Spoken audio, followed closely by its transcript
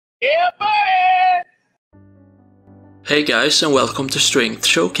Yeah, buddy! Hey guys, and welcome to Strength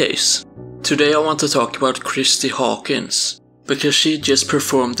Showcase. Today I want to talk about Christy Hawkins, because she just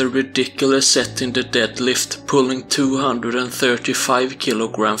performed a ridiculous set in the deadlift, pulling 235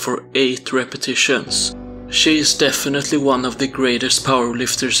 kg for 8 repetitions. She is definitely one of the greatest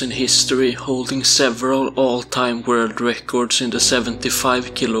powerlifters in history, holding several all-time world records in the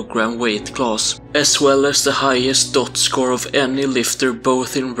 75 kg weight class, as well as the highest DOT score of any lifter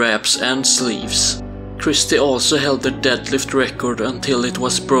both in wraps and sleeves. Christy also held the deadlift record until it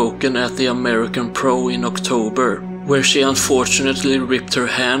was broken at the American Pro in October, where she unfortunately ripped her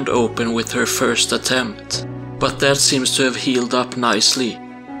hand open with her first attempt. But that seems to have healed up nicely.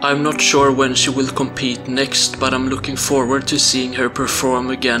 I'm not sure when she will compete next, but I'm looking forward to seeing her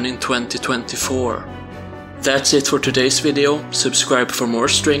perform again in 2024. That's it for today's video. Subscribe for more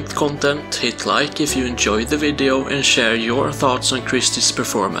strength content, hit like if you enjoyed the video, and share your thoughts on Christy's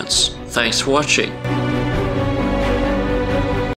performance. Thanks for watching.